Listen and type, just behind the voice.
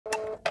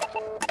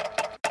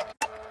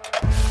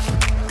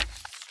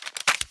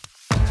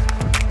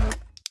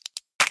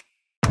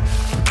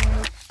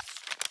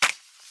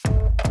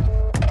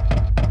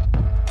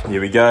Here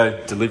we go,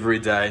 delivery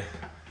day.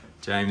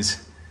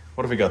 James,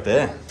 what have we got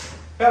there?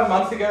 About a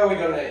month ago, we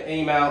got an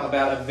email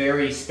about a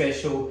very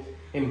special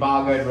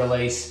embargoed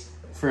release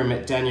from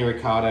Daniel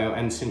Ricciardo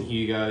and St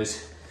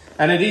Hugo's.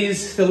 And it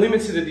is the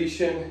limited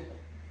edition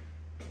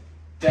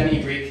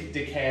Daniel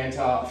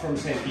Decanter from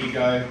St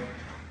Hugo.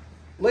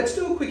 Let's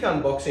do a quick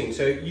unboxing.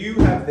 So you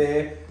have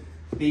there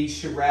the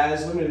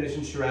Shiraz, limited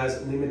edition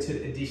Shiraz,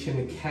 limited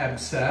edition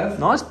Cab Sav.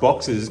 Nice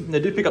boxes. They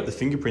do pick up the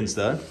fingerprints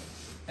though.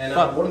 And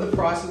what are the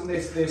prices?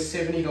 They're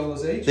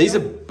 $70 each. These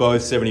are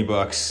both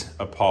 $70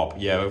 a pop.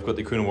 Yeah, we've got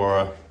the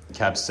Coonawarra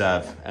Cab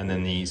Sav and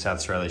then the South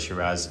Australia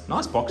Shiraz.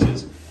 Nice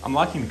boxes. I'm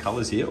liking the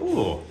colours here.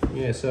 Oh,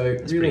 yeah, so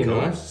that's really cool.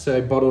 nice.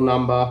 So bottle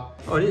number.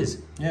 Oh, it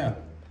is? Yeah.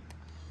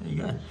 There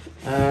you go.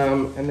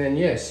 And then,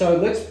 yeah, so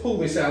let's pull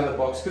this out of the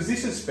box because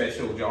this is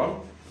special,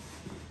 John.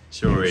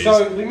 Sure is.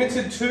 So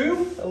limited to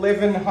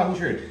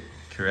 1,100.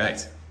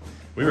 Correct.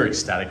 We were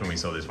ecstatic when we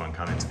saw this one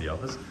come into the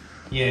office.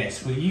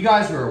 Yes, well, you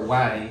guys were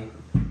away,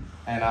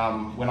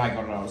 and when I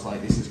got it, I was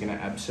like, this is going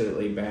to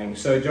absolutely bang.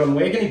 So, John,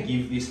 we're going to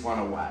give this one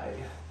away,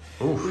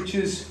 which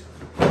is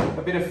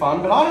a bit of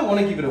fun, but I don't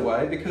want to give it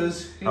away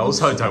because... I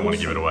also don't want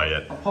to give it away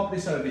yet. I'll pop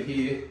this over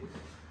here.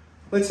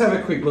 Let's have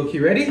a quick look.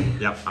 You ready?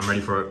 Yep, I'm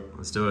ready for it.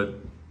 Let's do it.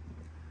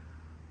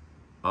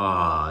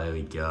 Oh, there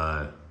we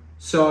go.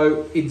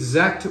 So,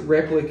 exact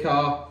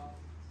replica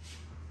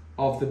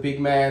of the big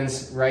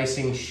man's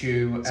racing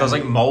shoe. So it's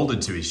like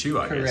molded to his shoe,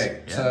 I guess.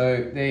 Correct. Yeah.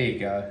 So, there you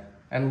go.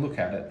 And look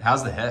at it.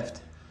 How's the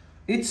heft?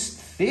 It's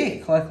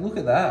thick. Like, look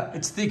at that.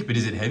 It's thick, but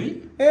is it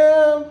heavy?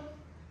 Yeah,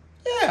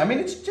 I mean,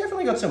 it's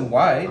definitely got some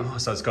weight. Oh,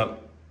 so it's got...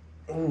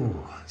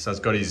 Ooh. So it's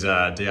got his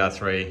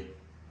DR3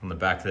 on the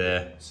back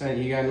there. St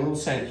Hugo, and a little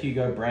St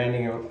Hugo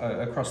branding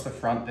across the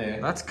front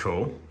there. That's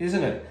cool.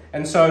 Isn't it?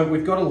 And so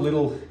we've got a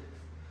little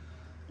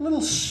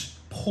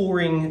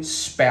pouring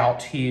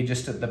spout here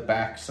just at the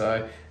back.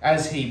 So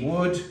as he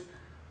would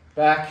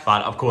back.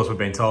 But of course we've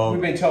been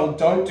told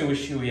don't do a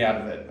shoey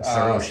out of it. It's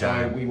a real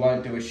shame. So we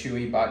won't do a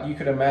shoey, but you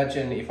could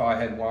imagine if I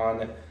had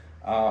one,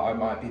 I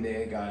might be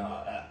there going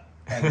like that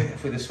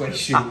and with a sweaty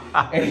shoe.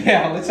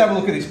 Anyhow, let's have a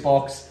look at this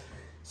box.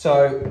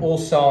 So all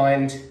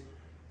signed.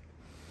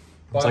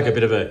 It's like a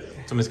bit of a,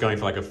 it's almost going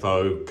for like a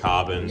faux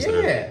carbon sort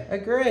of. Yeah,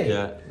 agree.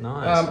 Yeah,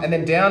 nice. And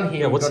then down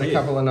here, we've got here? a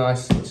couple of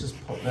nice, let's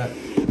just pop that.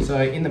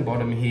 So in the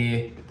bottom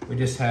here, we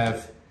just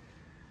have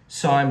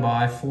signed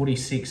by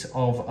 46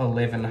 of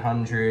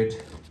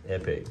 1,100.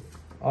 Epic.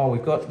 Oh,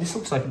 we've got, this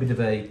looks like a bit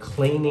of a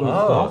cleaning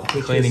cloth.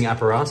 Cleaning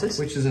apparatus.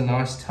 Which is a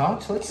nice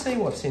touch. Let's see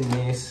what's in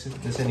this,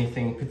 if there's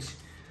anything.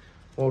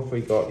 What have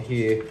we got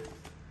here?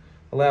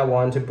 Allow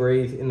wine to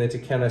breathe in the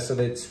decanter, so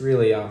that it's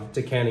really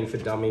decanting for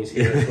dummies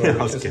here as well,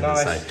 I was which is going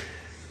to nice. say,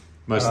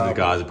 most of the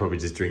guys would probably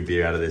just drink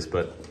beer out of this,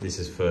 but this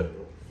is for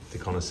the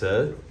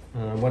connoisseur.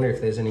 I wonder if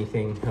there's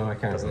anything, I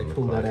can't Doesn't really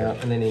pull look that like out.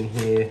 it. And then in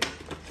here,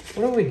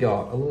 what have we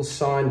got? A little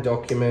signed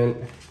document.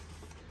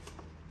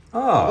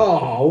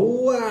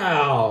 Oh,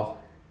 wow.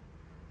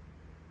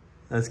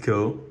 That's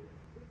cool. Do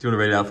you want to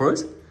read it out for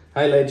us?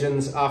 Hey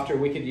legends, after a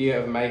wicked year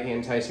of making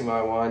and tasting my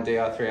wine,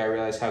 DR3, I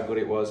realised how good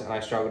it was and I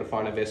struggled to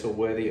find a vessel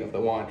worthy of the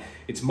wine.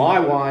 It's my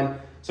wine,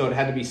 so it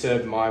had to be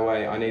served my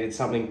way. I needed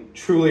something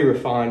truly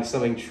refined,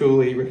 something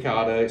truly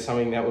Ricciardo,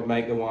 something that would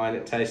make the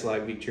wine taste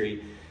like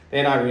victory.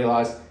 Then I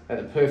realised that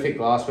the perfect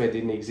glassware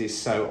didn't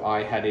exist, so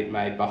I had it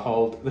made.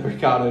 Behold, the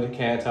Ricciardo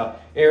decanter,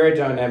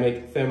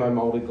 aerodynamic,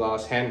 thermo-molded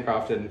glass,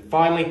 handcrafted, and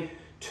finely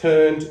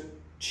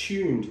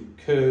tuned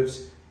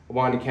curves. A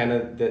wine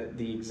decanter, that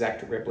the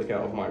exact replica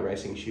of my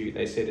racing shoe.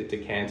 They said it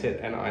decanted,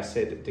 and I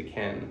said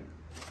decan.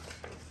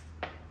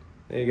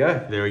 There you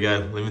go. There we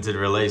go. Limited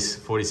release,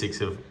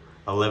 46 of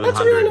 1,100. That's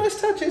a really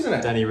nice touch, isn't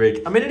it? Danny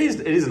Rick. I mean, it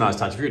is a nice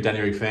touch. If you're a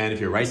Danny Rick fan, if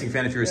you're a racing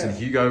fan, if you're a St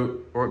Hugo,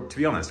 or to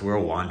be honest, we're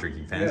all wine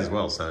drinking fans as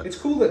well. So it's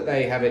cool that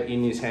they have it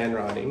in his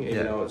handwriting,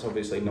 even though it's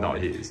obviously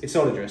not his. It's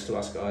not addressed to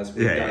us guys.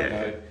 We don't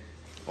know.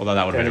 Although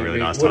that would have been a really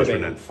nice touch,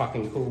 wouldn't it?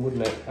 Fucking cool,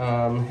 wouldn't it?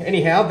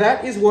 Anyhow,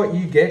 that is what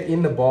you get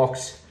in the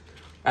box.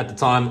 At the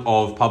time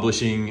of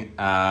publishing,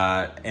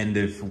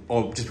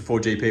 just before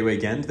GP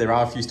weekend, there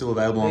are a few still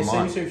available online.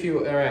 There seems to be a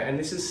few, and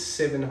this is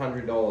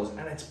 $700,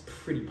 and it's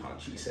pretty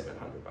punchy,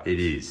 $700. It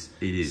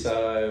is.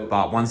 So,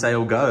 but once they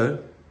all go,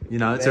 you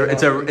know,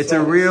 it's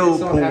a real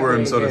pool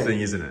room sort of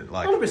thing, isn't it?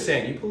 Like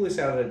 100%. You pull this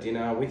out at a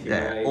dinner with your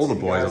mates. all the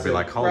boys will be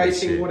like, holy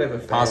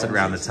shit. Pass it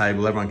around the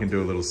table. Everyone can do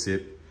a little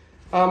sip.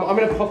 I'm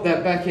going to pop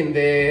that back in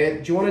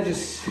there. Do you want to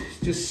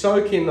just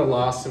soak in the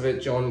last of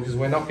it, John? Because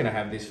we're not going to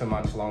have this for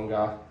much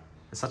longer.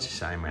 It's such a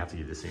shame we have to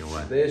give this thing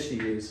away. There she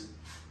is.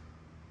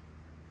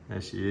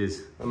 There she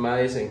is.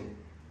 Amazing.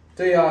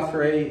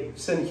 DR3,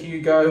 St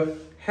Hugo.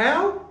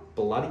 How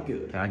bloody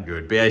good. How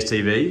good.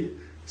 BHTV,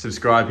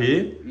 subscribe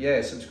here.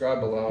 Yeah, subscribe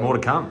below. More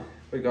to come.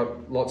 We've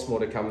got lots more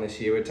to come this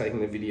year. We're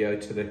taking the video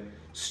to the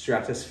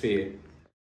stratosphere.